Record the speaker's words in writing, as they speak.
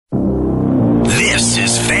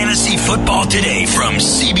Fantasy Football Today from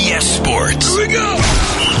CBS Sports. Here we go.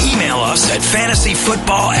 Email us at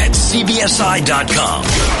fantasyfootball@cbsi.com.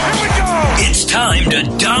 Here we go. It's time to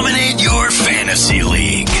dominate your fantasy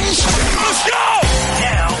league. Let's go.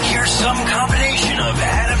 Now, here's some combination of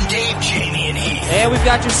Adam, Dave, Jamie, and Heath. And we've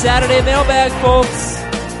got your Saturday mailbag, folks.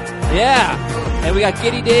 Yeah. And we got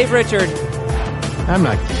Giddy Dave Richard. I'm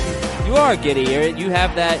not giddy. You are giddy. You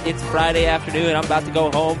have that. It's Friday afternoon. I'm about to go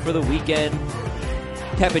home for the weekend.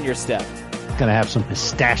 Pep in your step. Gonna have some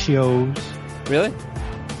pistachios. Really?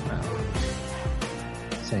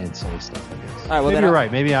 Saying silly stuff, I guess. All right, well, maybe then you're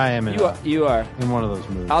right. Maybe I am you are in one of those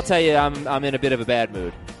moods. I'll tell you, I'm in a bit of a bad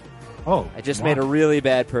mood. Oh, I just made a really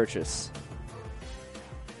bad purchase.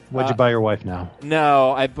 What'd you buy your wife now?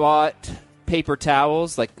 No, I bought paper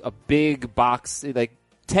towels, like a big box, like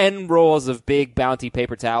 10 rolls of big Bounty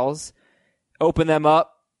paper towels. Open them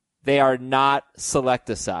up. They are not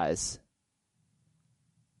Select-A-Size.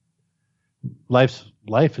 Life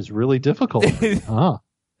is really difficult. Huh.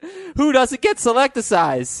 Who doesn't get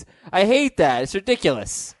Select-A-Size? I hate that. It's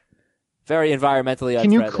ridiculous. Very environmentally unfriendly.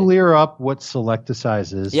 Can you clear up what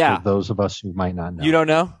Select-A-Size is for those of us who might not know? You don't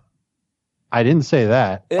know? I didn't say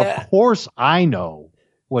that. Of course I know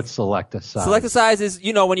what Select-A-Size. Select-A-Size is,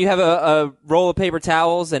 when you have a roll of paper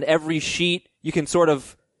towels and every sheet you can sort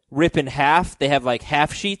of rip in half. They have like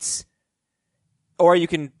half sheets. Or you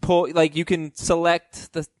can pull, like you can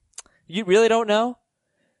select the... You really don't know?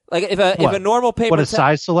 Like if a normal paper... What a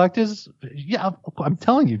size select is? Yeah, I'm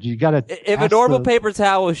telling you, you gotta... If a normal paper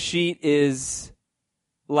towel sheet is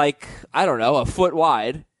like, I don't know, a foot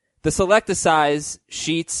wide, the Select-A-Size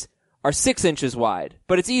sheets are 6 inches wide.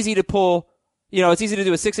 But it's easy to pull, it's easy to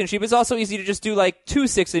do a 6-inch sheet, but it's also easy to just do like 2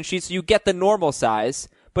 6-inch sheets so you get the normal size,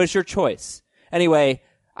 but it's your choice. Anyway,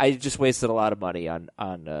 I just wasted a lot of money on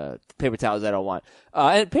paper towels I don't want.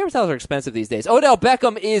 And paper towels are expensive these days. Odell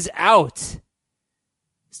Beckham is out.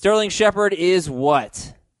 Sterling Shepard is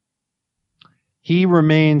what? He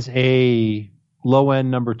remains a low-end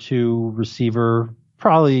number 2 receiver,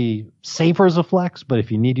 probably safer as a flex, but if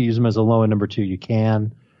you need to use him as a low-end number 2, you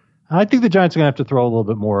can. I think the Giants are going to have to throw a little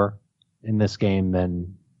bit more in this game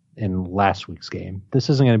than in last week's game. This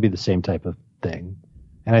isn't going to be the same type of thing.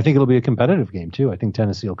 And I think it'll be a competitive game, too. I think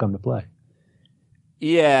Tennessee will come to play.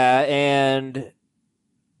 Yeah, and...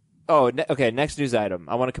 okay, next news item.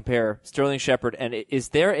 I want to compare Sterling Shepard, and is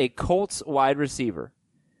there a Colts wide receiver?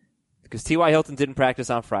 Because T.Y. Hilton didn't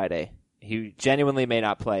practice on Friday. He genuinely may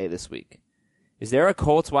not play this week. Is there a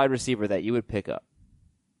Colts wide receiver that you would pick up?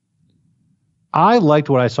 I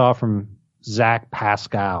liked what I saw from Zach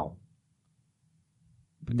Pascal.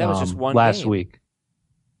 But that was just one last game. Week.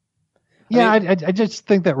 I just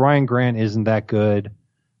think that Ryan Grant isn't that good.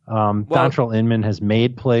 Dontrell Inman has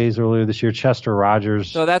made plays earlier this year. Chester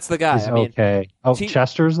Rogers. No, that's the guy. Is okay.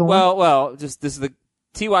 Chester's the one? Well, this is the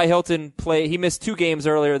T.Y. Hilton play. He missed 2 games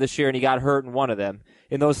earlier this year and he got hurt in one of them.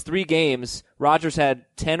 In those 3 games, Rogers had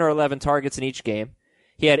 10 or 11 targets in each game.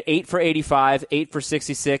 He had 8 for 85, 8 for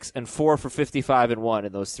 66, and 4 for 55 and 1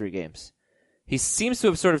 in those 3 games. He seems to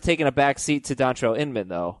have sort of taken a back seat to Dontrell Inman,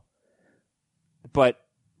 though. But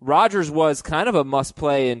Rogers was kind of a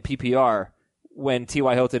must-play in PPR when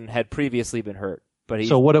T.Y. Hilton had previously been hurt.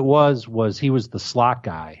 So what it was he was the slot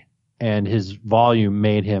guy, and his volume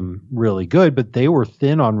made him really good, but they were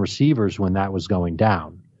thin on receivers when that was going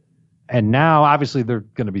down. And now, obviously, they're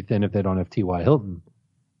going to be thin if they don't have T.Y. Hilton.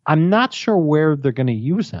 I'm not sure where they're going to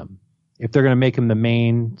use him, if they're going to make him the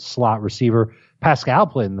main slot receiver. Pascal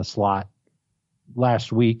played in the slot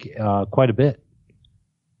last week quite a bit.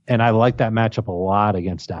 And I like that matchup a lot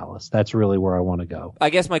against Dallas. That's really where I want to go. I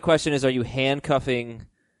guess my question is, are you handcuffing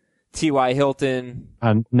T.Y. Hilton?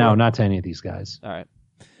 No, not to any of these guys. All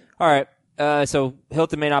right. So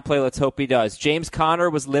Hilton may not play. Let's hope he does. James Conner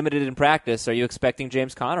was limited in practice. Are you expecting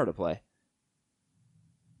James Conner to play?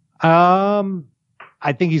 I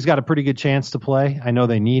think he's got a pretty good chance to play. I know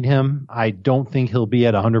they need him. I don't think he'll be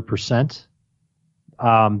at 100%.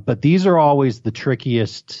 But these are always the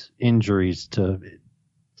trickiest injuries to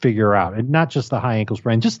figure out. And not just the high ankle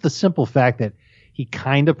sprain, just the simple fact that he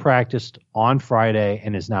kind of practiced on Friday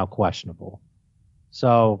and is now questionable.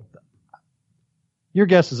 So your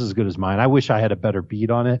guess is as good as mine. I wish I had a better beat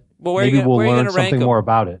on it. Well, maybe we'll learn something more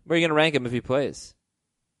about it. Where are you going to rank him if he plays?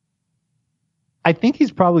 I think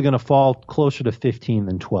he's probably going to fall closer to 15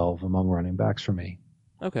 than 12 among running backs for me.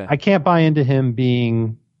 Okay. I can't buy into him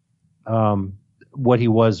being what he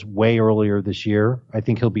was way earlier this year. I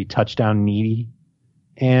think he'll be touchdown needy.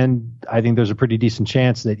 And I think there's a pretty decent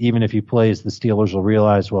chance that even if he plays, the Steelers will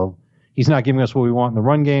realize, well, he's not giving us what we want in the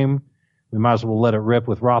run game. We might as well let it rip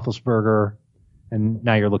with Roethlisberger. And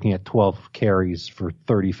now you're looking at 12 carries for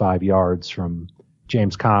 35 yards from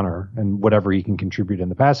James Conner and whatever he can contribute in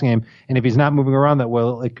the passing game. And if he's not moving around that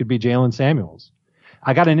well, it could be Jalen Samuels.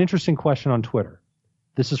 I got an interesting question on Twitter.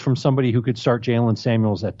 This is from somebody who could start Jalen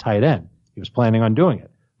Samuels at tight end. He was planning on doing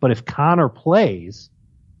it. But if Conner plays,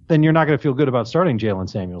 then you're not going to feel good about starting Jalen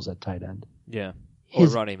Samuels at tight end. Yeah. Or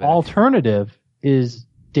His running back. alternative is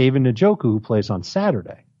David Njoku, who plays on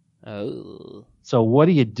Saturday. Oh. So what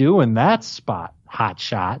do you do in that spot, hot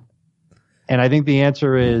shot? And I think the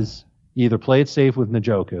answer is you either play it safe with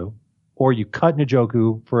Njoku or you cut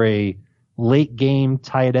Njoku for a late game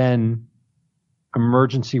tight end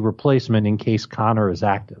emergency replacement in case Conner is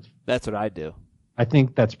active. That's what I'd do. I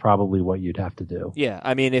think that's probably what you'd have to do. Yeah,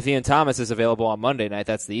 I mean, if Ian Thomas is available on Monday night,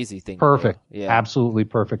 that's the easy thing Perfect. to do. Yeah. Absolutely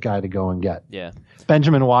perfect guy to go and get. Yeah.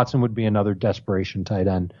 Benjamin Watson would be another desperation tight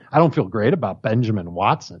end. I don't feel great about Benjamin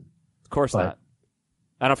Watson. Of course not.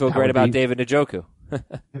 I don't feel great about David Njoku.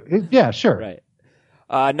 Yeah, sure. Right.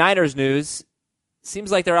 Niners news.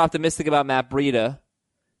 Seems like they're optimistic about Matt Breida.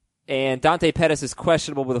 And Dante Pettis is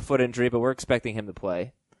questionable with a foot injury, but we're expecting him to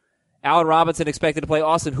play. Allen Robinson expected to play.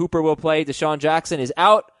 Austin Hooper will play. Deshaun Jackson is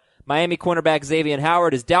out. Miami cornerback Xavier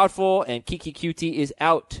Howard is doubtful. And Kiki QT is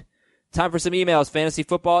out. Time for some emails.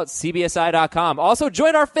 fantasyfootball@cbsi.com. Also,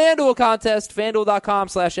 join our FanDuel contest.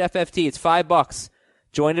 FanDuel.com/FFT. It's $5.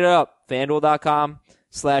 Join it up.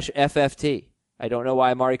 FanDuel.com/FFT. I don't know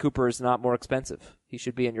why Amari Cooper is not more expensive. He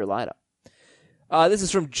should be in your lineup. This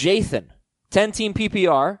is from Jathan. 10-team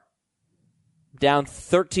PPR. Down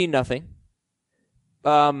 13-0.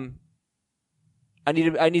 I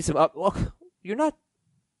need some up. Look, you're not.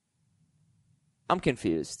 I'm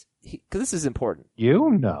confused because this is important.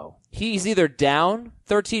 You know. He's either down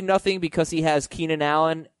 13-0 because he has Keenan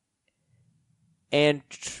Allen and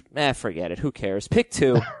forget it. Who cares? Pick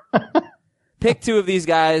two. Pick two of these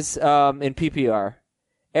guys in PPR.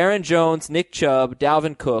 Aaron Jones, Nick Chubb,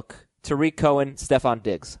 Dalvin Cook, Tariq Cohen, Stephon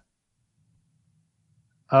Diggs.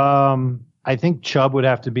 I think Chubb would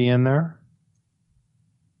have to be in there.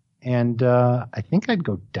 And I think I'd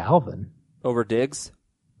go Dalvin. Over Diggs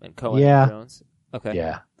and Cohen and Jones? Okay.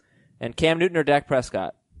 Yeah. And Cam Newton or Dak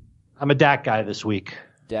Prescott? I'm a Dak guy this week.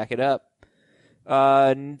 Dak it up.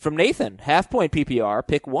 From Nathan, half-point PPR,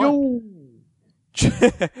 pick one.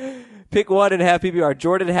 Pick one and half PPR.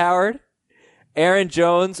 Jordan Howard, Aaron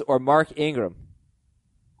Jones, or Mark Ingram?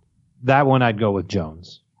 That one I'd go with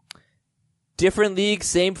Jones. Different league,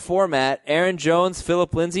 same format. Aaron Jones,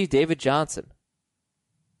 Phillip Lindsay, David Johnson.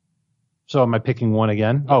 So am I picking one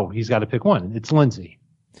again? Oh, he's got to pick one. It's Lindsay.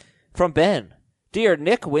 From Ben. Dear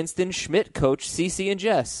Nick, Winston, Schmidt, Coach, CC, and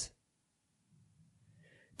Jess.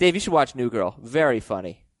 Dave, you should watch New Girl. Very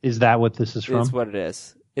funny. Is that what this is from? It's what it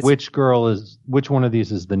is. Which one of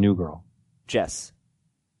these is the new girl? Jess.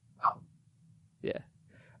 Oh. Yeah.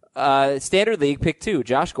 Standard League, pick two.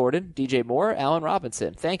 Josh Gordon, DJ Moore, Allen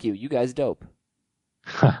Robinson. Thank you. You guys dope.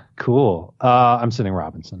 Cool. I'm sitting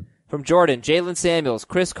Robinson. From Jordan, Jalen Samuels,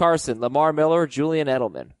 Chris Carson, Lamar Miller, Julian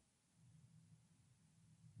Edelman.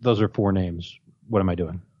 Those are four names. What am I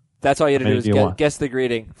doing? That's all you have to do is guess the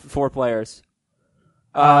greeting. 4 players.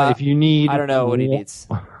 If you need... I don't know what he needs.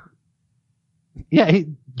 Yeah,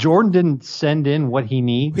 Jordan didn't send in what he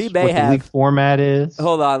needs. He may what have. The league format is.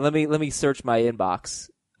 Hold on, let me search my inbox.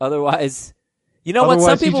 Otherwise, you know what?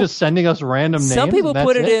 Some people he's just sending us random names. Some people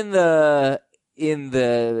put it in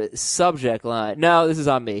the subject line. No, this is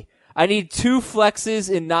on me. I need 2 flexes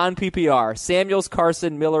in non-PPR. Samuels,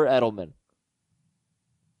 Carson, Miller, Edelman.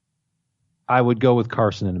 I would go with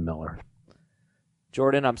Carson and Miller.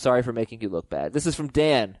 Jordan, I'm sorry for making you look bad. This is from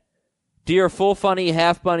Dan. Dear full funny,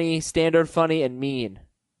 half funny, standard funny, and mean.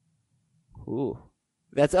 Ooh.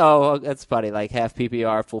 That's funny. Like half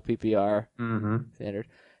PPR, full PPR, standard.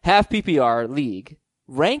 Half PPR league.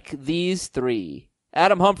 Rank these 3.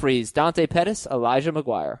 Adam Humphries, Dante Pettis, Elijah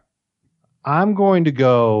McGuire. I'm going to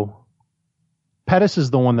go... Pettis is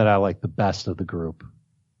the one that I like the best of the group.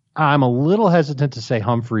 I'm a little hesitant to say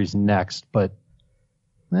Humphries next, but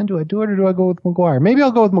then do I do it or do I go with McGuire? Maybe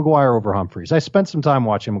I'll go with McGuire over Humphries. I spent some time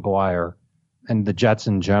watching McGuire and the Jets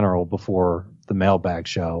in general before the Mailbag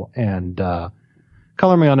show, and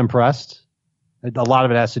color me unimpressed. A lot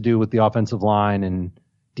of it has to do with the offensive line and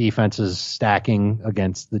defenses stacking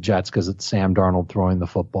against the Jets because it's Sam Darnold throwing the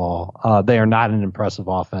football. They are not an impressive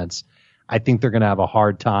offense. I think they're going to have a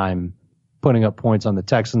hard time putting up points on the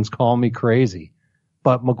Texans. Call me crazy.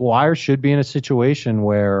 But McGuire should be in a situation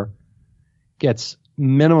where gets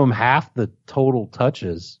minimum half the total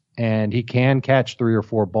touches, and he can catch 3 or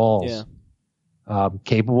 4 balls. Yeah.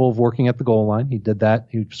 Capable of working at the goal line. He did that.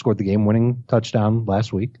 He scored the game-winning touchdown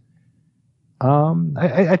last week.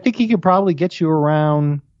 I think he could probably get you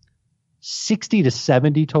around 60 to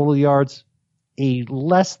 70 total yards, a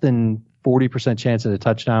less than 40% chance at a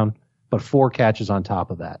touchdown, but 4 catches on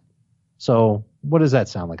top of that. So what does that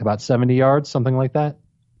sound like? About 70 yards, something like that?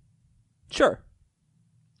 Sure.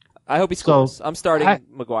 I hope he scores. So, I'm starting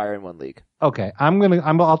McGuire in one league. Okay,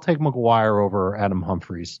 I'll take McGuire over Adam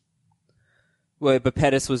Humphries. Wait, but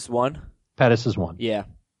Pettis was one? Pettis is one. Yeah.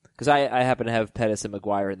 Because I happen to have Pettis and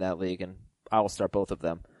McGuire in that league, and I will start both of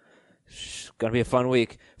them. Gonna be a fun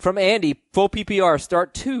week. From Andy, full PPR,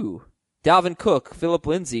 start 2. Dalvin Cook, Phillip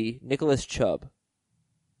Lindsay, Nicholas Chubb.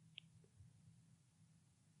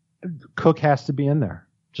 Cook has to be in there.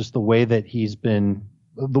 Just the way that he's been,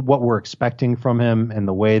 what we're expecting from him, and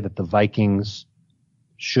the way that the Vikings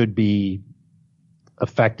should be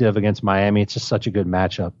effective against Miami. It's just such a good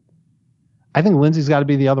matchup. I think Lindsay's got to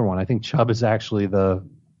be the other one. I think Chubb is actually the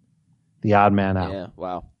odd man out. Yeah,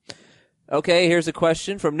 wow. Okay, here's a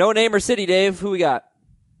question from No Name or City, Dave. Who we got?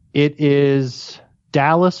 It is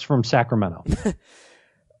Dallas from Sacramento.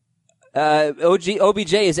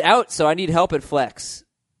 OBJ is out, so I need help at flex.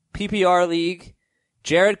 PPR league,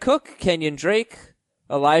 Jared Cook, Kenyon Drake,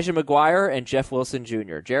 Elijah McGuire, and Jeff Wilson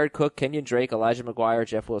Jr. Jared Cook, Kenyon Drake, Elijah McGuire,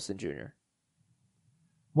 Jeff Wilson Jr.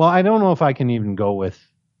 Well, I don't know if I can even go with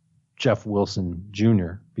Jeff Wilson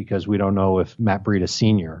Jr. because we don't know if Matt Breida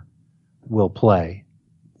Sr. will play.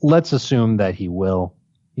 Let's assume that he will.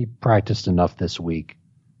 He practiced enough this week,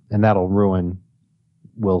 and that'll ruin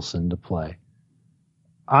Wilson to play.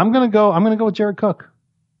 I'm gonna go with Jared Cook.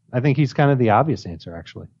 I think he's kind of the obvious answer,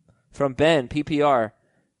 actually. From Ben, PPR,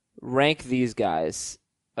 rank these guys.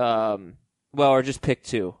 Or just pick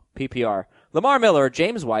 2. PPR. Lamar Miller,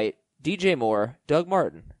 James White, DJ Moore, Doug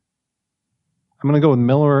Martin. I'm going to go with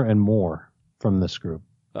Miller and Moore from this group.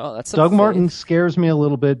 Oh, that's Doug Martin scares me a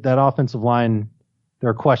little bit. That offensive line, there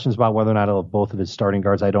are questions about whether or not he'll have both of his starting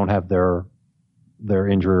guards. I don't have their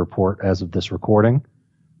injury report as of this recording,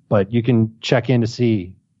 but you can check in to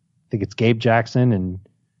see. I think it's Gabe Jackson and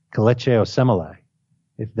Kelechi Osemele.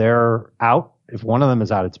 If they're out, if one of them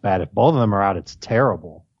is out, it's bad. If both of them are out, it's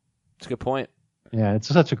terrible. That's a good point. Yeah, it's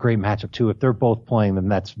such a great matchup, too. If they're both playing, then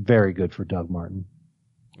that's very good for Doug Martin.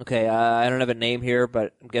 Okay, I don't have a name here,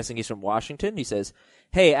 but I'm guessing he's from Washington. He says,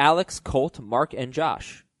 hey, Alex, Colt, Mark, and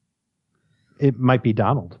Josh. It might be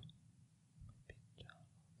Donald.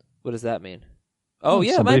 What does that mean? Oh,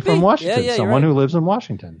 yeah, somebody it might from be. Washington. Yeah, someone right. who lives in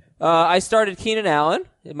Washington. I started Keenan Allen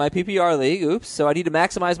in my PPR league. Oops. So I need to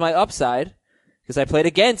maximize my upside because I played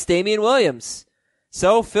against Damian Williams.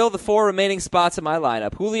 So fill the 4 remaining spots in my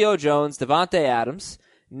lineup. Julio Jones, Devontae Adams,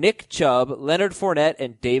 Nick Chubb, Leonard Fournette,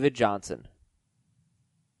 and David Johnson.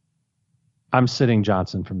 I'm sitting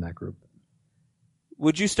Johnson from that group.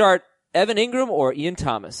 Would you start Evan Ingram or Ian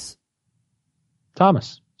Thomas?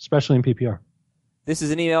 Thomas, especially in PPR. This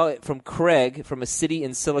is an email from Craig from a city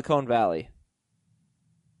in Silicon Valley.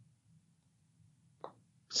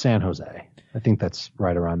 San Jose. I think that's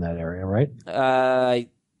right around that area, right?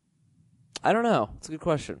 I don't know. It's a good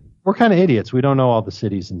question. We're kind of idiots. We don't know all the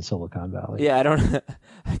cities in Silicon Valley. Yeah, I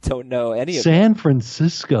don't know any of them. San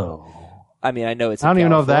Francisco. I mean, I know it's. I don't even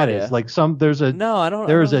know if that California. is like there's a No, I don't.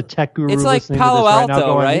 There's a tech guru. It's like listening Palo to this right now Alto,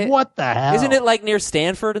 going, right? What the hell? Isn't it like near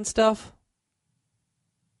Stanford and stuff?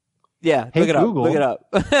 Yeah, Hey, look it up. Google. Look it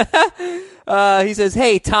up. He says,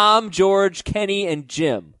 "Hey, Tom, George, Kenny, and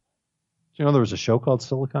Jim." Do you know there was a show called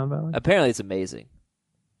Silicon Valley? Apparently, it's amazing.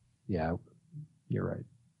 Yeah, you're right.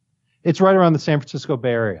 It's right around the San Francisco Bay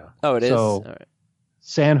Area. Oh, it is. So All right.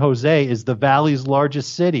 San Jose is the valley's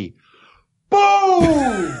largest city.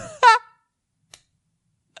 Boom!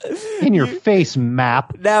 In your face,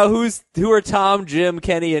 map. Now, who are Tom, Jim,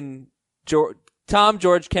 Kenny, and George? Tom,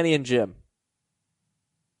 George, Kenny, and Jim.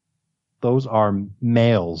 Those are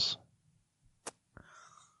males.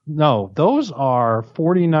 No, those are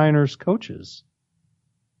 49ers coaches.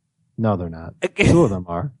 No, they're not. 2 of them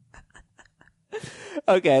are.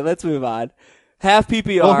 Okay, let's move on. Half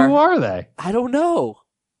PPR. Well, who are they? I don't know.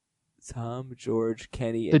 Tom, George,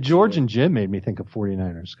 Kenny, and The George Jim. and Jim made me think of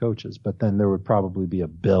 49ers coaches, but then there would probably be a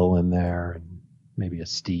Bill in there and maybe a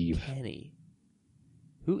Steve. Kenny.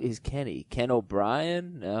 Who is Kenny? Ken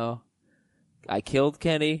O'Brien? No. I killed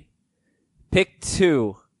Kenny. Pick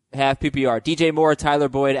 2. Half PPR. DJ Moore, Tyler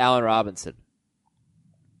Boyd, Allen Robinson.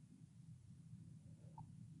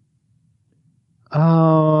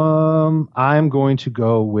 I'm going to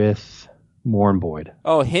go with Moore and Boyd.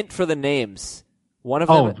 Oh, hint for the names. One of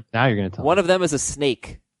Oh, them. now you're going to tell One me. of them is a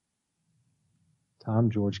snake.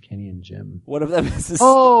 Tom, George, Kenny, and Jim. One of them is a snake.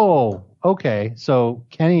 Oh, okay. So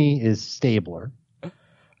Kenny is Stabler.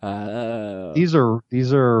 These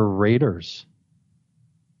are Raiders.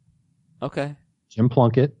 Okay. Jim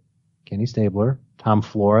Plunkett, Kenny Stabler, Tom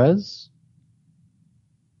Flores,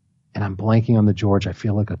 and I'm blanking on the George. I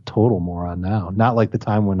feel like a total moron now. Not like the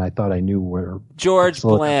time when I thought I knew where George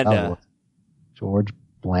Blanda. George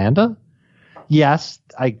Blanda? Yes,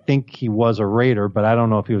 I think he was a Raider, but I don't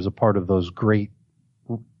know if he was a part of those great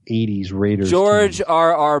 80s Raiders. George teams.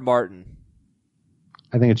 R.R. Martin.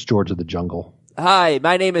 I think it's George of the Jungle. Hi,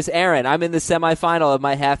 my name is Aaron. I'm in the semifinal of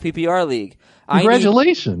my half PPR league.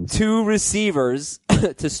 Congratulations. I need 2 receivers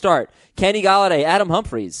to start. Kenny Golladay, Adam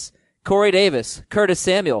Humphries, Corey Davis, Curtis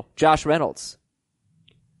Samuel, Josh Reynolds.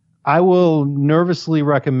 I will nervously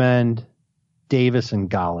recommend Davis and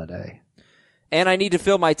Golladay. And I need to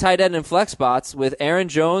fill my tight end and flex spots with Aaron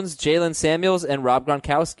Jones, Jalen Samuels, and Rob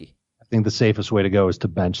Gronkowski. I think the safest way to go is to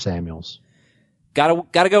bench Samuels.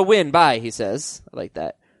 Gotta go win. Bye, he says. I like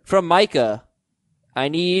that. From Micah, I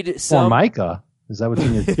need some. Or Micah? Is that what's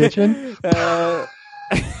in your kitchen? I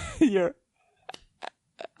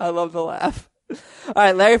love the laugh. All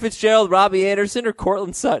right, Larry Fitzgerald, Robbie Anderson, or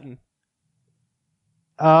Cortland Sutton?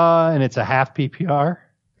 And it's a half PPR?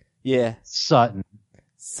 Yeah. Sutton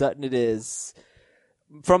it is.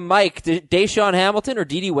 From Mike, Deshaun Hamilton or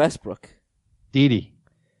Dede Westbrook? Dede.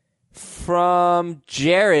 From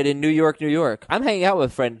Jared in New York, New York. I'm hanging out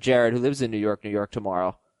with friend Jared who lives in New York, New York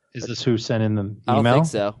tomorrow. Is this who sent in the email? I don't think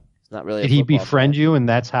so. It's not really. Did he befriend you and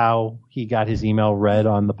that's how he got his email read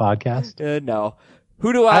on the podcast? No.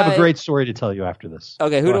 Who do I have a great story to tell you after this.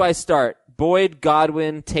 Okay, who do I start? Boyd,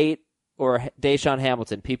 Godwin, Tate, or Deshaun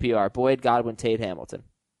Hamilton? PPR. Boyd, Godwin, Tate, Hamilton.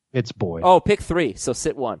 It's Boyd. Oh, pick 3, so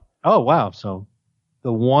sit 1. Oh, wow. So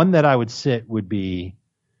the one that I would sit would be,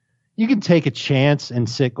 you can take a chance and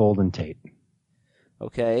sit Golden Tate.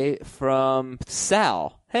 Okay, from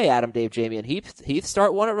Sal. Hey, Adam, Dave, Jamie, and Heath,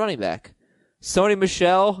 start 1 at running back. Sony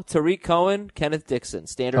Michel, Tariq Cohen, Kenneth Dixon.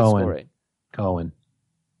 Standard scoring. Cohen.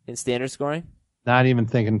 In standard scoring? Not even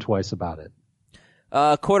thinking twice about it.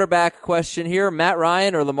 Quarterback question here. Matt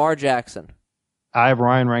Ryan or Lamar Jackson? I have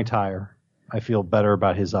Ryan ranked higher. I feel better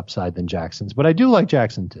about his upside than Jackson's, but I do like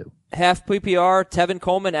Jackson too. Half PPR, Tevin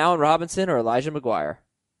Coleman, Allen Robinson, or Elijah McGuire?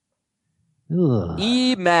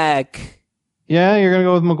 E-Mac. Yeah, you're going to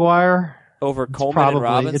go with McGuire? Over Coleman and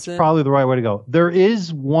Robinson? It's probably the right way to go. There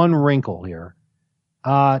is one wrinkle here.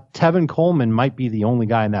 Tevin Coleman might be the only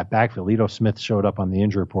guy in that backfield. Ito Smith showed up on the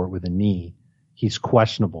injury report with a knee. He's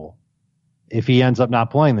questionable. If he ends up not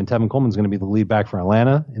playing, then Tevin Coleman's going to be the lead back for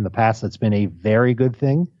Atlanta. In the past, that's been a very good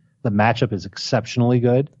thing. The matchup is exceptionally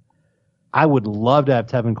good. I would love to have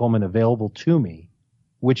Tevin Coleman available to me,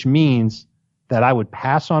 which means that I would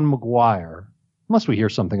pass on McGuire, unless we hear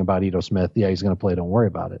something about Ito Smith. Yeah, he's going to play. Don't worry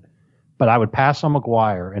about it. But I would pass on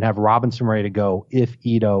McGuire and have Robinson ready to go if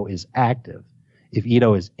Ito is active. If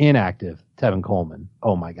Ito is inactive, Tevin Coleman.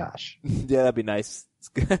 Oh, my gosh. Yeah, that'd be nice.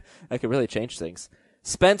 That could really change things.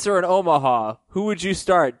 Spencer in Omaha. Who would you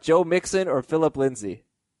start, Joe Mixon or Philip Lindsay?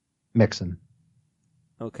 Mixon.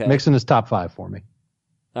 Okay. Mixon is top 5 for me.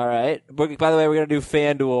 All right. By the way, we're going to do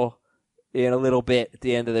FanDuel in a little bit at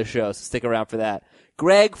the end of the show, so stick around for that.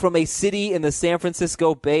 Greg from a city in the San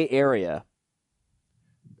Francisco Bay Area.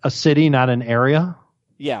 A city, not an area?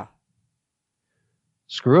 Yeah.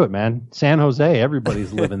 Screw it, man. San Jose,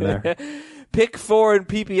 everybody's living there. Pick 4 in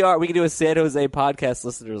PPR. We can do a San Jose podcast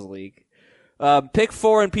listeners league. Pick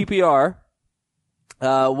 4 in PPR.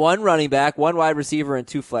 1 running back, 1 wide receiver, and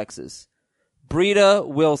 2 flexes. Breida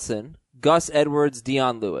Wilson, Gus Edwards,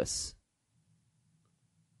 Dion Lewis.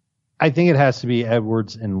 I think it has to be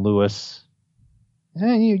Edwards and Lewis.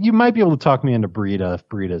 You might be able to talk me into Breida if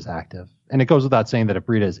Breida is active. And it goes without saying that if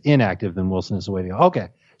Breida is inactive, then Wilson is the way to go. Okay,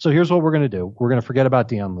 so here's what we're going to do. We're going to forget about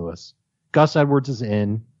Dion Lewis. Gus Edwards is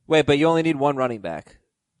in. Wait, but you only need 1 running back.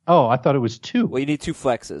 Oh, I thought it was 2. Well, you need 2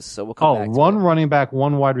 flexes, so we'll come back to 1 running back,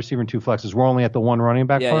 1 wide receiver, and 2 flexes. We're only at the 1 running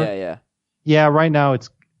back part? Yeah. Yeah, right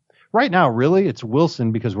now, really, it's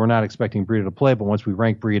Wilson because we're not expecting Breida to play, but once we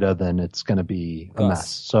rank Breida, then it's going to be a mess.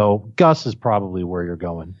 So Gus is probably where you're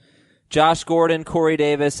going. Josh Gordon, Corey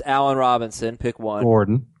Davis, Allen Robinson. Pick 1.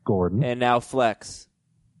 Gordon. And now flex.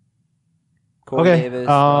 Corey Davis,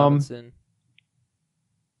 Robinson.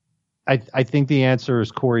 I think the answer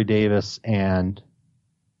is Corey Davis and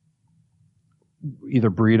either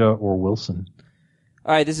Breida or Wilson.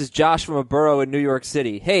 All right, this is Josh from a borough in New York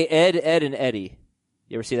City. Hey, Ed, and Eddie.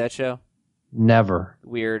 You ever see that show? Never.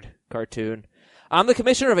 Weird cartoon. I'm the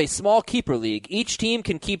commissioner of a small keeper league. Each team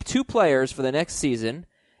can keep 2 players for the next season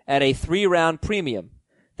at a 3-round premium.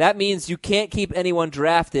 That means you can't keep anyone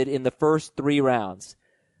drafted in the first 3 rounds.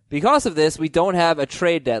 Because of this, we don't have a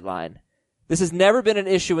trade deadline. This has never been an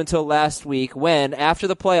issue until last week when, after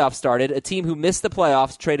the playoffs started, a team who missed the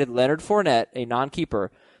playoffs traded Leonard Fournette, a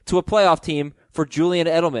non-keeper, to a playoff team for Julian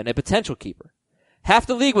Edelman, a potential keeper. Half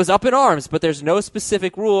the league was up in arms, but there's no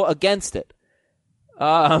specific rule against it.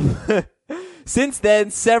 Since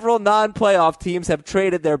then, several non-playoff teams have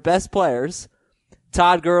traded their best players,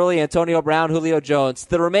 Todd Gurley, Antonio Brown, Julio Jones,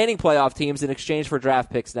 to the remaining playoff teams in exchange for draft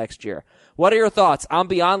picks next year. What are your thoughts? I'm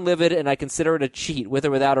beyond livid, and I consider it a cheat, with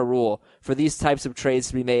or without a rule, for these types of trades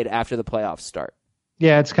to be made after the playoffs start.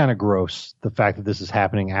 Yeah, it's kind of gross, the fact that this is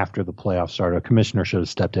happening after the playoffs start. A commissioner should have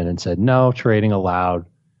stepped in and said, no, trading allowed.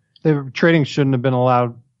 Trading shouldn't have been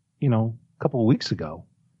allowed, a couple of weeks ago.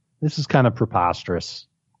 This is kind of preposterous.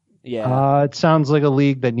 Yeah. It sounds like a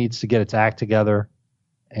league that needs to get its act together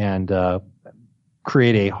and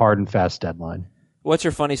create a hard and fast deadline. What's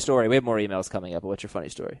your funny story? We have more emails coming up, but what's your funny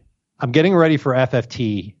story? I'm getting ready for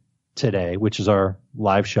FFT today, which is our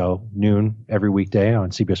live show, noon every weekday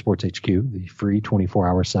on CBS Sports HQ, the free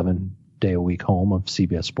 24-hour, 7-day-a-week home of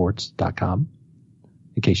CBSSports.com,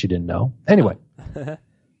 in case you didn't know. Anyway,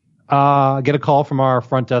 I get a call from our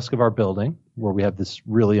front desk of our building, where we have this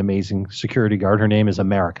really amazing security guard. Her name is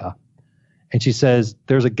America. And she says,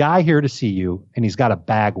 there's a guy here to see you, and he's got a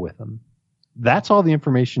bag with him. That's all the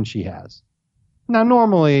information she has. Now,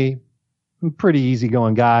 normally, I'm a pretty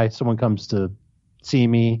easygoing guy. Someone comes to see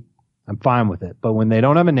me, I'm fine with it. But when they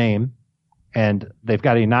don't have a name and they've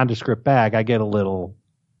got a nondescript bag, I get a little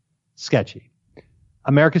sketchy.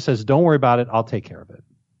 America says, don't worry about it. I'll take care of it.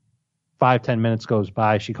 5-10 minutes goes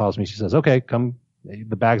by. She calls me. She says, okay, come.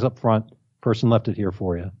 The bag's up front. Person left it here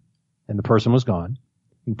for you. And the person was gone.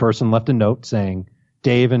 And the person left a note saying,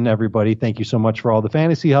 Dave and everybody, thank you so much for all the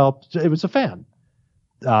fantasy help. It was a fan.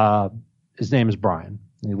 His name is Brian.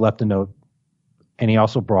 He left a note. And he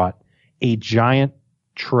also brought a giant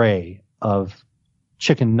tray of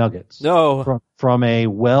chicken nuggets. No. From a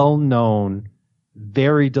well-known,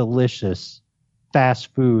 very delicious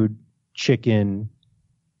fast food chicken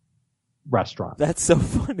restaurant. That's so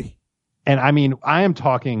funny. And I mean, I am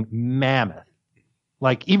talking mammoth.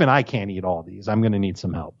 Like, even I can't eat all these. I'm going to need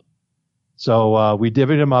some help. So we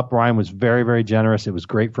divvied him up. Brian was very, very generous. It was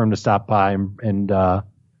great for him to stop by and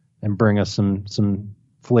bring us some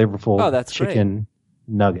flavorful chicken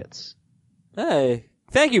nuggets. Hey,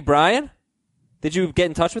 thank you, Brian. Did you get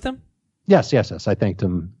in touch with him? Yes. I thanked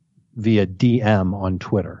him via DM on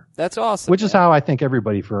Twitter. That's awesome. Which is how I thank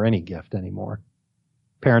everybody for any gift anymore.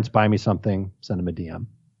 Parents buy me something, send them a DM.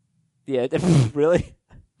 Yeah, really?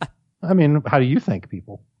 I mean, how do you thank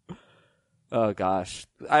people? Oh, gosh.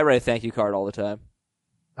 I write a thank you card all the time.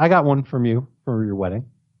 I got one from you for your wedding.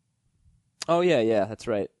 Oh, yeah, that's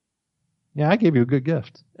right. Yeah, I gave you a good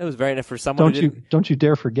gift. It was very nice for someone Don't you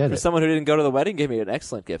dare forget it. For someone who didn't go to the wedding, gave me an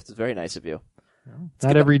excellent gift. It's very nice of you.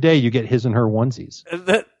 Not every day you get his and her onesies.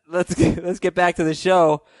 Let's get back to the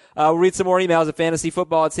show. We'll read some more emails at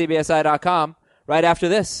fantasyfootball@cbsi.com right after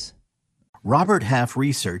this. Robert Half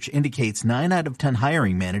research indicates 9 out of 10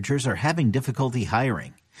 hiring managers are having difficulty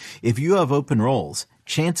hiring. If you have open roles,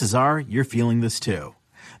 chances are you're feeling this too.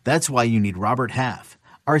 That's why you need Robert Half.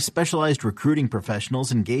 Our specialized recruiting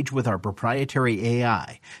professionals engage with our proprietary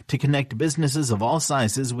AI to connect businesses of all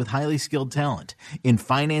sizes with highly skilled talent in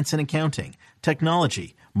finance and accounting,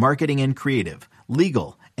 technology, marketing and creative,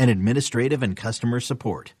 legal, and administrative and customer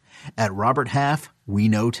support. At Robert Half, we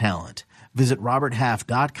know talent. Visit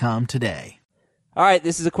roberthalf.com today. All right,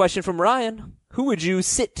 this is a question from Ryan. Who would you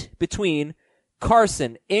sit between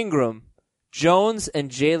Carson, Ingram, Jones, and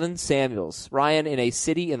Jalen Samuels? Ryan, in a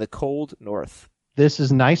city in the cold north. This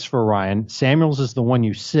is nice for Ryan. Samuels is the one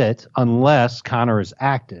you sit unless Connor is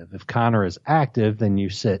active. If Connor is active, then you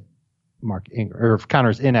sit Mark Ingram. Or if Connor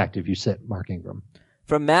is inactive, you sit Mark Ingram.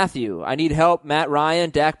 From Matthew, I need help. Matt Ryan,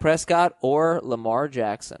 Dak Prescott, or Lamar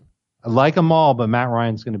Jackson. I like them all, but Matt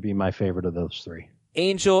Ryan's going to be my favorite of those three.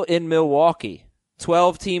 Angel in Milwaukee,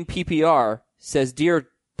 12-team PPR, says, dear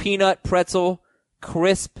peanut, pretzel,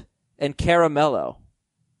 crisp, and caramello.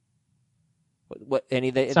 What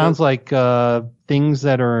anything? Sounds like things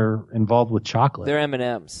that are involved with chocolate. They're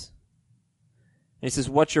M&Ms. And he says,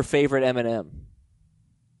 what's your favorite M&M?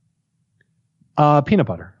 Peanut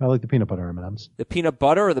butter. I like the peanut butter M&Ms. The peanut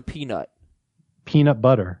butter or the peanut? Peanut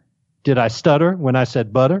butter. Did I stutter when I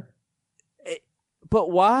said butter? But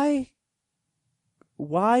why?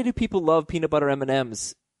 Why do people love peanut butter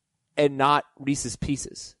M&Ms and not Reese's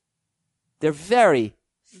Pieces? They're very,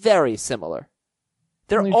 very similar.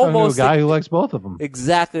 They're almost a guy who likes both of them.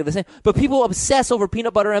 Exactly the same. But people obsess over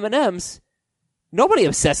peanut butter M&Ms. Nobody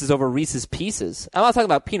obsesses over Reese's Pieces. I'm not talking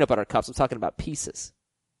about peanut butter cups. I'm talking about pieces.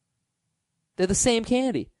 They're the same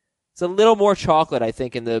candy. It's a little more chocolate, I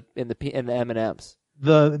think, in the M&Ms.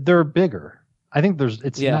 They're bigger. I think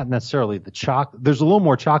it's not necessarily the chocolate. There's a little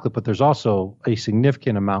more chocolate, but there's also a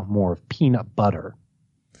significant amount more of peanut butter.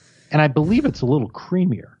 And I believe it's a little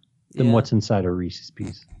creamier than what's inside a Reese's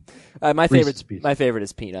Piece. My favorite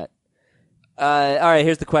is peanut. All right,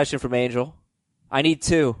 here's the question from Angel. I need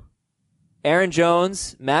 2. Aaron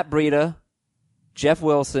Jones, Matt Breida, Jeff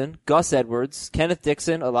Wilson, Gus Edwards, Kenneth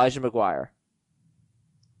Dixon, Elijah McGuire.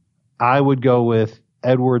 I would go with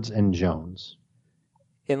Edwards and Jones.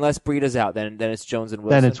 Unless Breida's out, then it's Jones and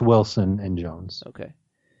Wilson. Then it's Wilson and Jones. Okay.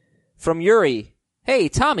 From Yuri, hey,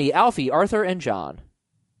 Tommy, Alfie, Arthur, and John.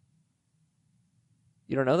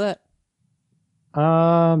 You don't know that?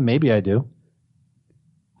 Maybe I do.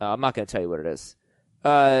 I'm not going to tell you what it is.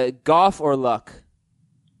 Goff or Luck?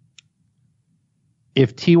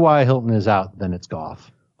 If T.Y. Hilton is out, then it's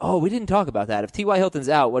Goff. Oh, we didn't talk about that. If T.Y. Hilton's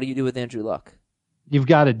out, what do you do with Andrew Luck? You've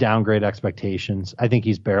got to downgrade expectations. I think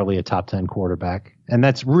he's barely a top 10 quarterback. And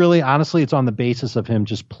that's really, honestly, it's on the basis of him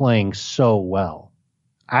just playing so well.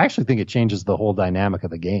 I actually think it changes the whole dynamic of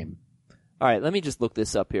the game. All right, let me just look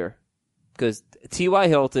this up here. Because T.Y.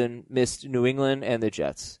 Hilton missed New England and the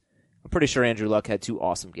Jets. I'm pretty sure Andrew Luck had 2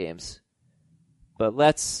 awesome games. But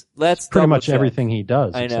let's pretty much everything he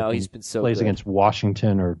does. I know, he's been so plays good. against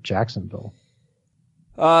Washington or Jacksonville.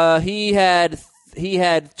 He had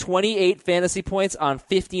 28 fantasy points on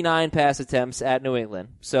 59 pass attempts at New England.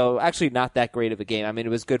 So actually not that great of a game. I mean, it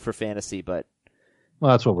was good for fantasy, but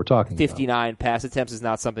well, that's what we're talking 59 pass attempts is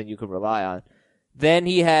not something you can rely on. Then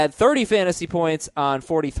he had 30 fantasy points on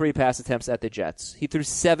 43 pass attempts at the Jets. He threw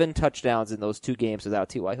 7 touchdowns in those 2 games without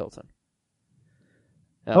T.Y. Hilton.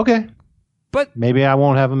 Okay. But maybe I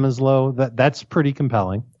won't have him as low. That's pretty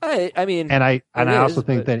compelling. I mean, and I also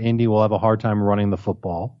think that Indy will have a hard time running the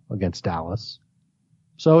football against Dallas.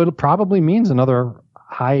 So it probably means another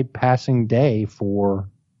high passing day for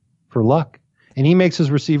Luck. And he makes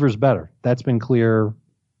his receivers better. That's been clear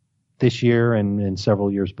this year and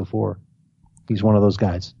several years before. He's one of those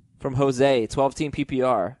guys. From Jose, 12-team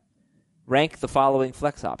PPR. Rank the following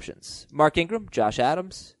flex options. Mark Ingram, Josh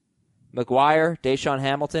Adams, McGuire, Deshaun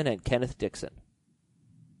Hamilton, and Kenneth Dixon.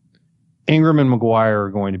 Ingram and McGuire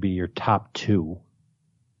are going to be your top 2.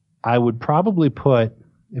 I would probably put,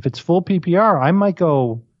 if it's full PPR, I might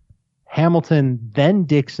go Hamilton, then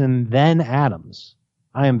Dixon, then Adams.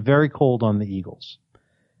 I am very cold on the Eagles.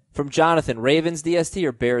 From Jonathan, Ravens DST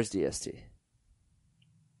or Bears DST?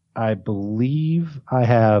 I believe I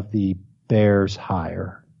have the Bears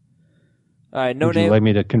higher. All right, Would you like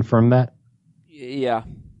me to confirm that? Yeah.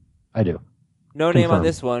 I do. No name on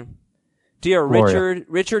this one. Dear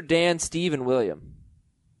Richard, Dan, Steve, and William.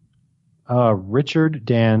 Richard,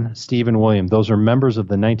 Dan, Steve, and William. Those are members of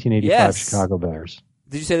the 1985 Chicago Bears.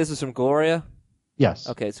 Did you say this was from Gloria? Yes.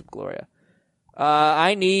 Okay, it's from Gloria.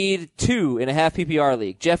 I need 2 in a half PPR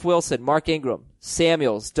league. Jeff Wilson, Mark Ingram,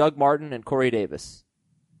 Samuels, Doug Martin, and Corey Davis.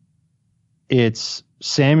 It's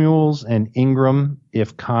Samuels and Ingram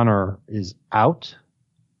if Connor is out.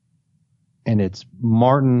 And it's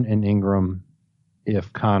Martin and Ingram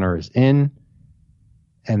if Connor is in.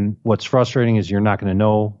 And what's frustrating is you're not going to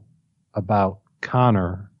know about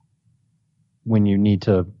Connor when you need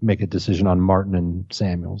to make a decision on Martin and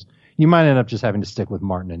Samuels. You might end up just having to stick with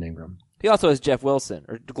Martin and Ingram. He also has Jeff Wilson,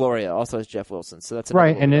 or Gloria also has Jeff Wilson. So that's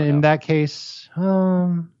right. And in that case,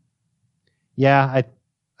 yeah,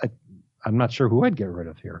 I'm not sure who I'd get rid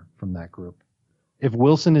of here from that group. If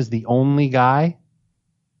Wilson is the only guy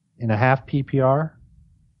in a half PPR,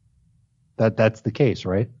 that's the case,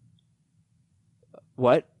 right?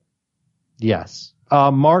 What? Yes.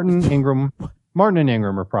 Martin and Ingram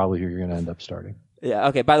are probably who you're going to end up starting. Yeah,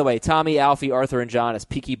 okay. By the way, Tommy, Alfie, Arthur, and John as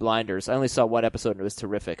Peaky Blinders. I only saw 1 episode and it was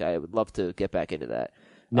terrific. I would love to get back into that.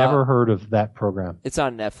 Never heard of that program. It's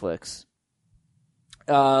on Netflix.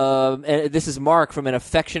 And this is Mark from an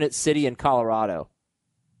affectionate city in Colorado.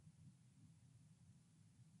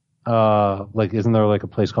 Isn't there like a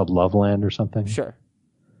place called Loveland or something? Sure.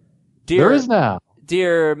 There is now.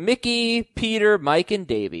 Dear Mickey, Peter, Mike, and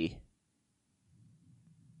Davey.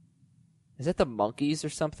 Is that the Monkeys or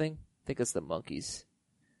something? I think it's the Monkeys.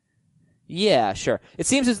 Yeah, sure. It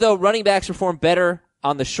seems as though running backs perform better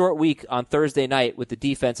on the short week on Thursday night with the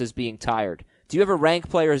defenses being tired. Do you ever rank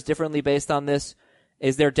players differently based on this?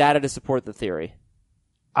 Is there data to support the theory?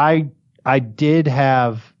 I did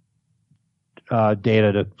have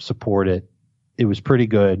data to support it. It was pretty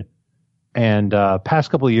good. And past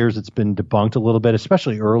couple of years, it's been debunked a little bit,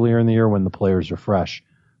 especially earlier in the year when the players are fresh.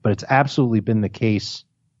 But it's absolutely been the case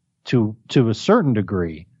to a certain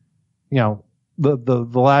degree. You know,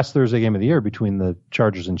 the last Thursday game of the year between the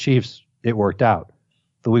Chargers and Chiefs, it worked out.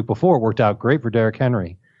 The week before, it worked out great for Derrick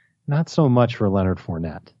Henry. Not so much for Leonard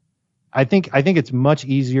Fournette. I think it's much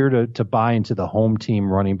easier to buy into the home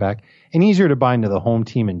team running back and easier to buy into the home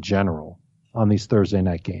team in general on these Thursday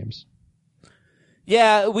night games.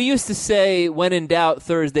 Yeah, we used to say when in doubt,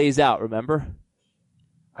 Thursday's out, remember?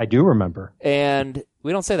 I do remember. And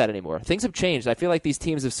we don't say that anymore. Things have changed. I feel like these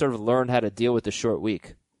teams have sort of learned how to deal with the short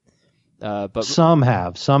week. But some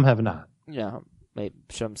have not. Yeah, maybe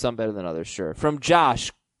some better than others, sure. From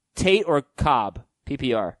Josh, Tate or Cobb,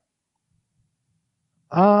 PPR?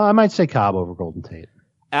 I might say Cobb over Golden Tate.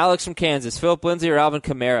 Alex from Kansas, Philip Lindsay or Alvin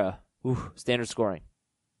Kamara? Ooh, standard scoring.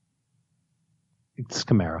 It's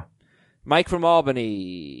Kamara. Mike from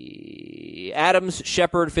Albany, Adams,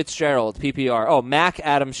 Shepard, Fitzgerald, PPR. Oh, Mac,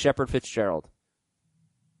 Adams, Shepard, Fitzgerald.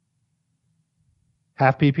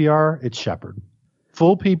 Half PPR, it's Shepard.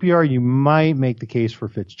 Full PPR, you might make the case for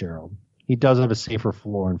Fitzgerald. He does have a safer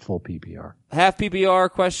floor in full PPR. Half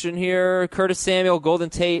PPR question here. Curtis Samuel,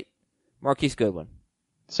 Golden Tate, Marquise Goodwin.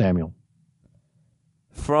 Samuel.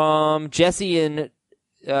 From Jesse in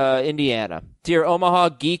Indiana. Dear Omaha,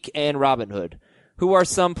 Geek, and Robin Hood. Who are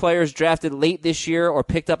some players drafted late this year or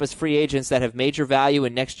picked up as free agents that have major value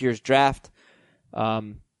in next year's draft?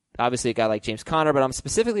 Obviously, a guy like James Conner, but I'm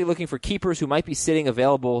specifically looking for keepers who might be sitting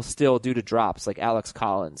available still due to drops, like Alex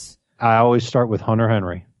Collins. I always start with Hunter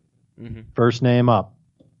Henry. Mm-hmm. First name up.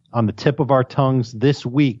 On the tip of our tongues this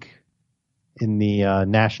week in the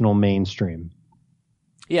national mainstream.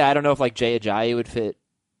 Yeah, I don't know if like Jay Ajayi would fit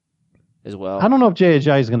as well. I don't know if Jay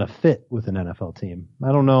Ajayi is going to fit with an NFL team.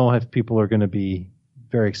 I don't know if people are going to be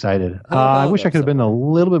very excited. I wish I could have been a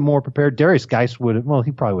little bit more prepared. Darius Geis he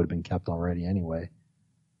probably would have been kept already anyway.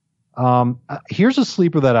 Here's a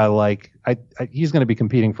sleeper that I like. He's going to be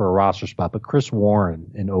competing for a roster spot, but Chris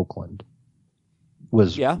Warren in Oakland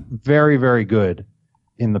was very, very good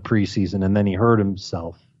in the preseason, and then he hurt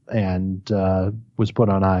himself and was put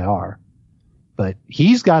on IR. But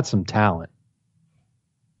he's got some talent.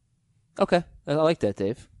 Okay. I like that,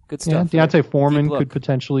 Dave. Good stuff. Yeah, Deontay Foreman could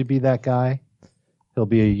potentially be that guy. He'll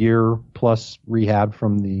be a year plus rehab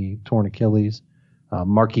from the torn Achilles.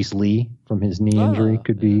 Marquise Lee from his knee injury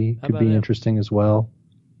could be interesting as well.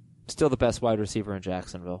 Still the best wide receiver in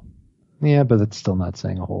Jacksonville. Yeah, but it's still not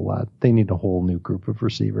saying a whole lot. They need a whole new group of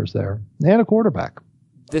receivers there. And a quarterback.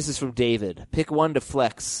 This is from David. Pick one to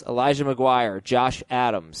flex. Elijah McGuire, Josh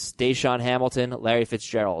Adams, Deshaun Hamilton, Larry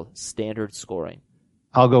Fitzgerald. Standard scoring.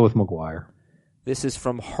 I'll go with McGuire. This is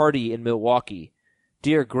from Hardy in Milwaukee.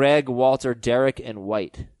 Dear Greg, Walter, Derek, and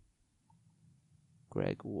White.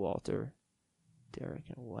 Greg, Walter, Derek,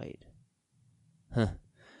 and White.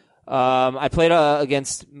 I played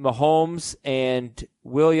against Mahomes and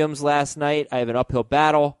Williams last night. I have an uphill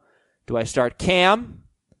battle. Do I start Cam,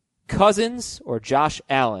 Cousins, or Josh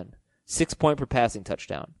Allen? 6 point per passing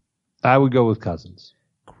touchdown. I would go with Cousins.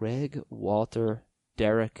 Greg, Walter,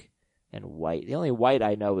 Derek, and White. The only White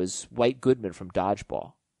I know is White Goodman from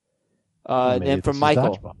Dodgeball. And from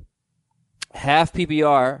Michael, half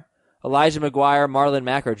PPR, Elijah McGuire, Marlon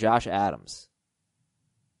Mack, or Josh Adams.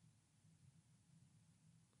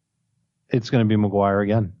 It's going to be McGuire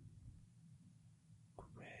again.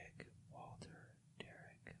 Greg, Walter,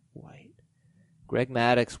 Derek, White. Greg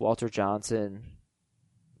Maddox, Walter Johnson,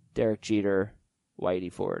 Derek Jeter,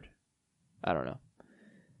 Whitey Ford. I don't know.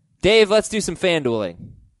 Dave, let's do some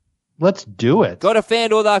FanDueling. Let's do it. Go to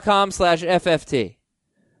FanDuel.com/FFT.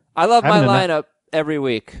 I love my lineup every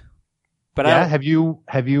week. But have you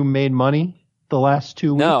made money the last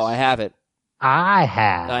 2 weeks? No, I haven't. I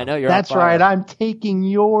have. I know you're. That's right. I'm taking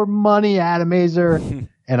your money, Adam Azer,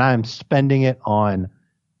 and I'm spending it on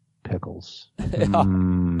pickles. They're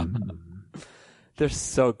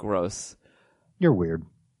so gross. You're weird.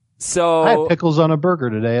 So I had pickles on a burger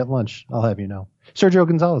today at lunch. I'll have you know. Sergio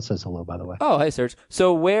Gonzalez says hello, by the way. Oh, hey, Serge.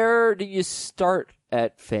 So where do you start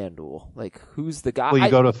at FanDuel? Like, who's the guy? Well,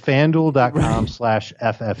 you go to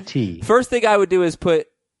FanDuel.com/FFT. First thing I would do is put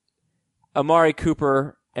Amari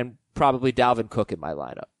Cooper and probably Dalvin Cook in my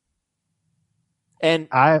lineup. And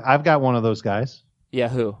I've got one of those guys. Yeah,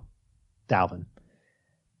 who? Dalvin.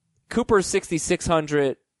 Cooper's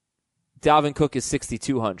 6,600. Dalvin Cook is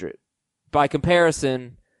 6,200. By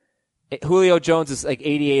comparison, Julio Jones is like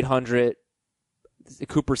 8,800.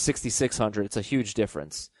 Cooper's 6,600. It's a huge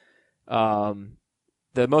difference.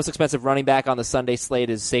 The most expensive running back on the Sunday slate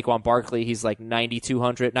is Saquon Barkley. He's like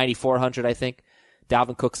 9,200, 9,400, I think.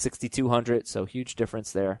 Dalvin Cook 6,200. So huge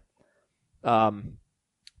difference there.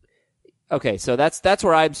 Okay, so that's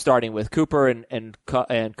where I'm starting with Cooper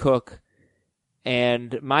and Cook.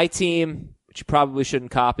 And my team, which you probably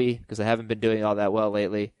shouldn't copy because I haven't been doing all that well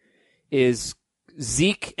lately, is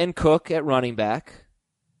Zeke and Cook at running back,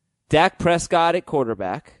 Dak Prescott at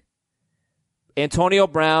quarterback, Antonio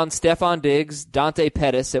Brown, Stephon Diggs, Dante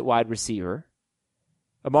Pettis at wide receiver,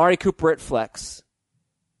 Amari Cooper at flex,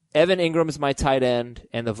 Evan Ingram's my tight end,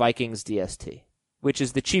 and the Vikings DST, which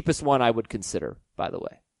is the cheapest one I would consider, by the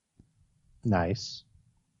way. Nice.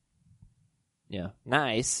 Yeah,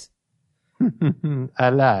 nice. I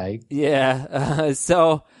like. Yeah,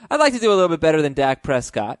 so I'd like to do a little bit better than Dak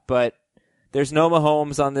Prescott, but there's no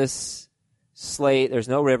Mahomes on this slate. There's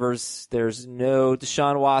no Rivers. There's no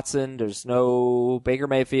Deshaun Watson. There's no Baker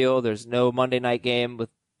Mayfield. There's no Monday night game with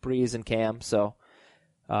Breeze and Cam. So,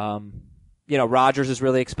 Rodgers is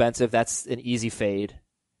really expensive. That's an easy fade.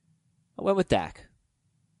 I went with Dak.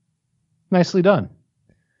 Nicely done.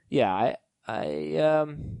 Yeah,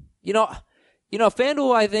 FanDuel,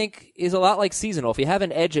 I think, is a lot like seasonal. If you have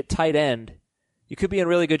an edge at tight end, you could be in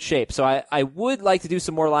really good shape. So I would like to do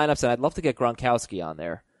some more lineups, and I'd love to get Gronkowski on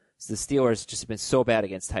there. The Steelers just have been so bad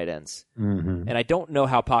against tight ends. Mm-hmm. And I don't know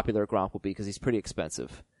how popular Gronk will be because he's pretty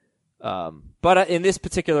expensive. But in this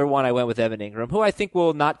particular one, I went with Evan Ingram, who I think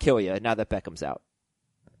will not kill you now that Beckham's out.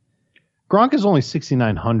 Gronk is only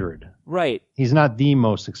 $6,900. Right. He's not the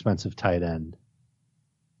most expensive tight end.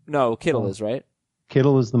 No, Kittle is, right?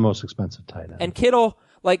 Kittle is the most expensive tight end. And Kittle,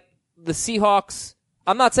 like the Seahawks,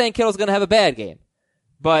 I'm not saying Kittle's going to have a bad game,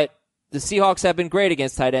 but the Seahawks have been great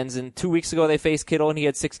against tight ends, and 2 weeks ago they faced Kittle and he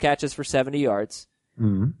had 6 catches for 70 yards.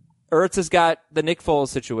 Mm-hmm. Ertz has got the Nick Foles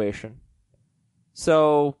situation.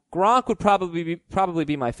 So Gronk would probably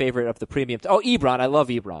be my favorite of the premium. Ebron. I love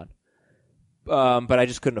Ebron. But I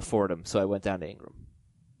just couldn't afford him, so I went down to Ingram.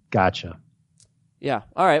 Gotcha. Yeah.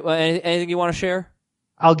 All right. Well, anything you want to share?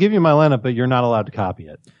 I'll give you my lineup, but you're not allowed to copy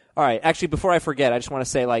it. All right. Actually, before I forget, I just want to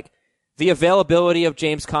say, the availability of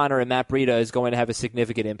James Conner and Matt Breida is going to have a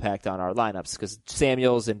significant impact on our lineups because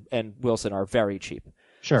Samuels and Wilson are very cheap.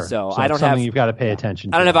 Sure. So I don't have something you've got to pay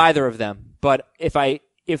attention to. I don't have either of them, but if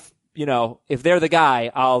they're the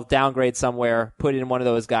guy, I'll downgrade somewhere, put in one of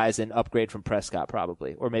those guys, and upgrade from Prescott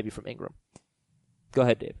probably, or maybe from Ingram. Go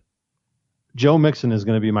ahead, Dave. Joe Mixon is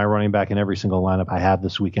going to be my running back in every single lineup I have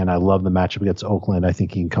this weekend. I love the matchup against Oakland. I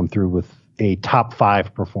think he can come through with a top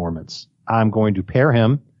 5 performance. I'm going to pair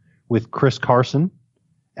him with Chris Carson,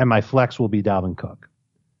 and my flex will be Dalvin Cook.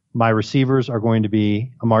 My receivers are going to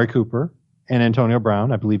be Amari Cooper and Antonio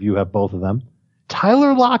Brown. I believe you have both of them.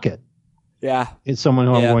 Tyler Lockett. Yeah. Is someone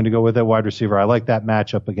who I'm going to go with at wide receiver. I like that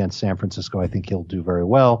matchup against San Francisco. I think he'll do very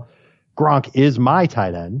well. Gronk is my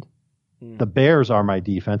tight end. The Bears are my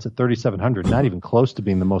defense at 3,700. Not even close to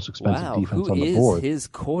being the most expensive defense on the board. Who is his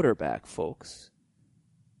quarterback, folks?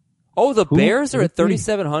 Oh, the Bears are at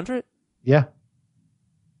 3,700? Yeah.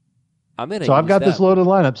 So I've got this loaded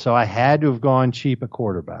lineup, so I had to have gone cheap at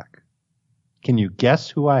quarterback. Can you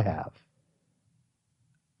guess who I have?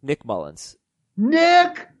 Nick Mullins.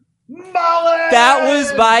 Nick Mullins! That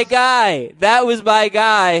was my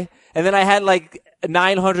guy. And then I had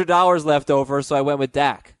 $900 left over, so I went with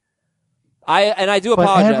Dak. I do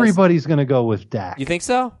apologize. But everybody's going to go with Dak. You think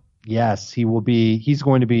so? Yes, he will be. He's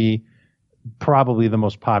going to be probably the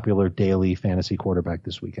most popular daily fantasy quarterback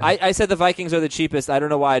this weekend. I said the Vikings are the cheapest. I don't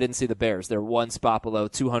know why I didn't see the Bears. They're one spot below,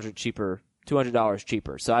 $200 cheaper.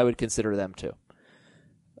 So I would consider them too.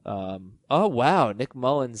 Oh wow, Nick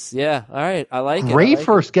Mullins. Yeah, all right, I like it. Great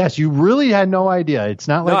first guess. You really had no idea. It's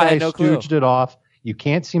not like I stooged it off. You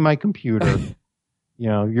can't see my computer.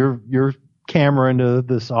 Your camera into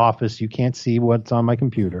this office. You can't see what's on my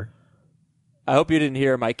computer. I hope you didn't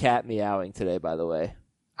hear my cat meowing today, by the way.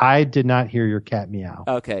 I did not hear your cat meow.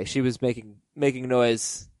 Okay, she was making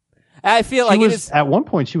noise. I feel like it is. At one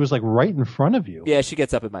point, she was right in front of you. Yeah, she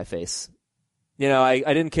gets up in my face. I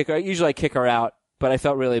didn't kick her. Usually I kick her out, but I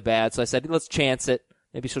felt really bad, so I said, let's chance it.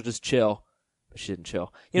 Maybe she'll just chill. But she didn't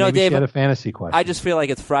chill. Maybe Dave, she had a fantasy question. I just feel like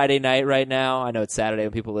it's Friday night right now. I know it's Saturday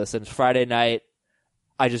when people listen. It's Friday night.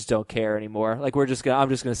 I just don't care anymore. I'm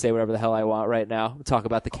just gonna say whatever the hell I want right now. We'll talk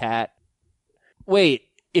about the cat. Wait,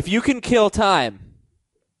 if you can kill time,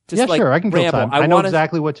 sure, I can kill time. I know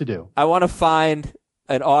exactly what to do. I want to find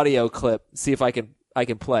an audio clip, see if I can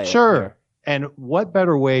play it. Sure. And what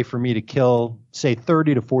better way for me to kill, say,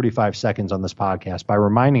 30 to 45 seconds on this podcast by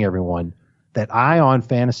reminding everyone that Eye on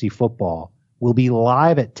Fantasy Football will be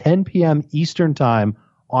live at 10 p.m. Eastern Time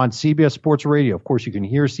on CBS Sports Radio. Of course, you can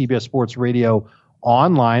hear CBS Sports Radio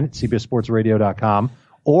online at cbssportsradio.com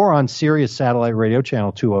or on Sirius Satellite Radio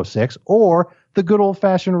Channel 206 or the good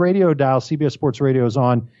old-fashioned radio dial. CBS Sports Radio is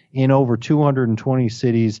on in over 220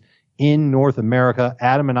 cities in North America.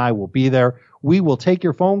 Adam and I will be there. We will take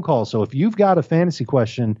your phone calls. So if you've got a fantasy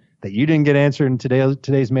question that you didn't get answered in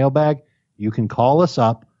today's mailbag, you can call us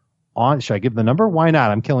up on, should I give the number? Why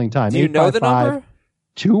not? I'm killing time. Do you know the number?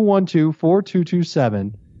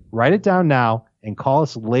 212-4227. Write it down now. and call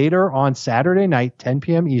us later on Saturday night, 10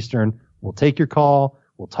 p.m. Eastern. We'll take your call.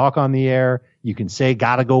 We'll talk on the air. You can say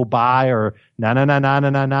gotta go buy or na na na na na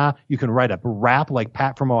na na. You can write a rap like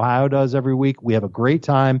Pat from Ohio does every week. We have a great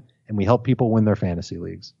time and we help people win their fantasy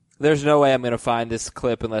leagues. There's no way I'm going to find this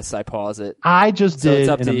clip unless I pause it. I just did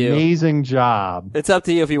an amazing job. It's up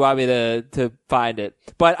to you if you want me to find it.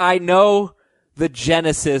 But I know the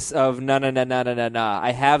genesis of na na na na na na na.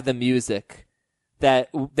 I have the music that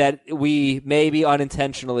we maybe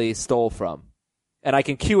unintentionally stole from. And I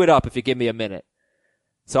can cue it up if you give me a minute.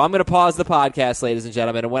 So I'm going to pause the podcast, ladies and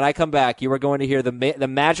gentlemen, and when I come back, you are going to hear the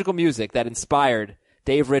magical music that inspired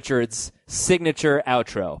Dave Richards' signature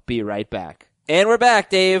outro. Be right back. And we're back,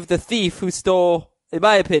 Dave, the thief who stole, in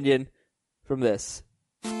my opinion, from this.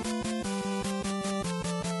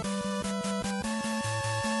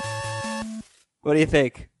 What do you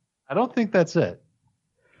think? I don't think that's it.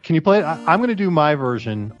 Can you play it? I'm going to do my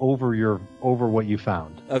version over what you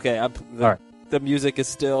found. Okay, all right. The music is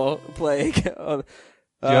still playing.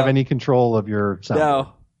 Do you have any control of your sound?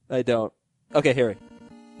 No, I don't. Okay, here.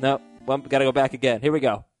 No, got to go back again. Here we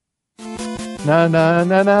go. Na na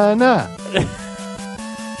na na na.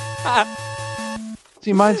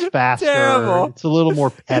 See, mine's faster. Terrible. It's a little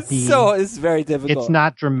more peppy. It's very difficult. It's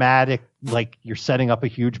not dramatic like you're setting up a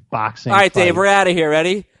huge boxing. All right, fight. Dave, we're out of here.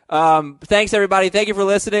 Ready? Thanks, everybody. Thank you for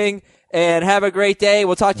listening, and have a great day.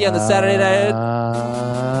 We'll talk to you on the Saturday night.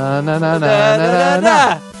 Na na na na na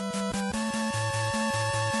na.